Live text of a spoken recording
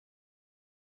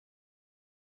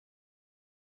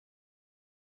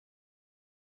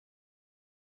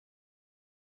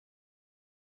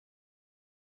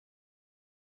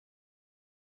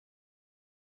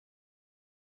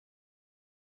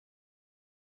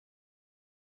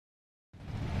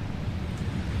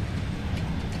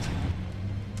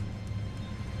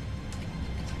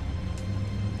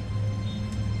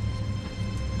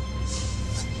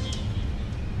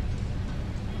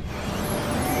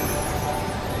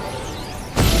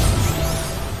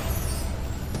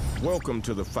Welcome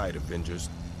to the fight, Avengers.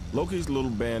 Loki's little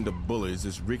band of bullies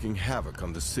is wreaking havoc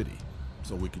on the city,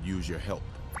 so we could use your help.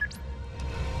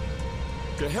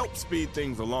 To help speed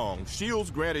things along, S.H.I.E.L.D.'s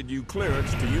granted you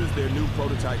clearance to use their new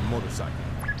prototype motorcycle.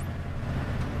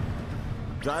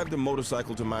 Drive the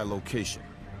motorcycle to my location.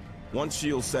 Once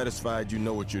S.H.I.E.L.D's satisfied you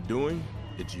know what you're doing,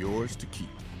 it's yours to keep.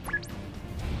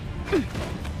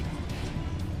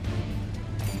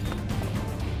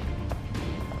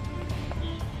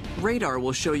 Radar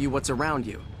will show you what's around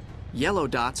you. Yellow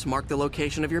dots mark the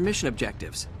location of your mission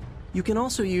objectives. You can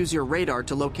also use your radar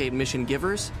to locate mission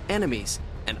givers, enemies,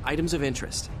 and items of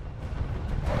interest.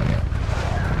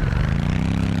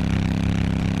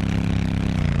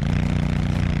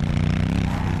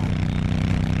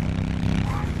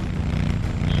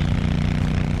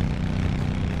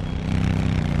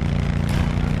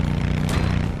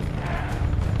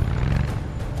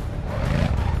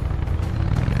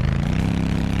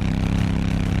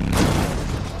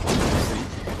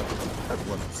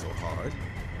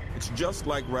 It's just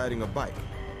like riding a bike,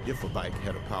 if a bike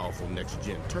had a powerful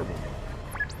next-gen turbo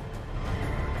motor.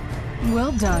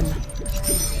 Well done.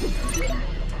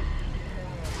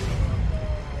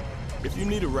 If you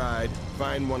need a ride,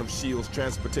 find one of S.H.I.E.L.D's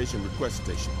transportation request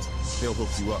stations. They'll hook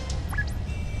you up.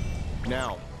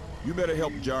 Now, you better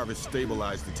help Jarvis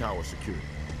stabilize the tower security.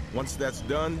 Once that's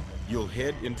done, you'll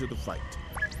head into the fight.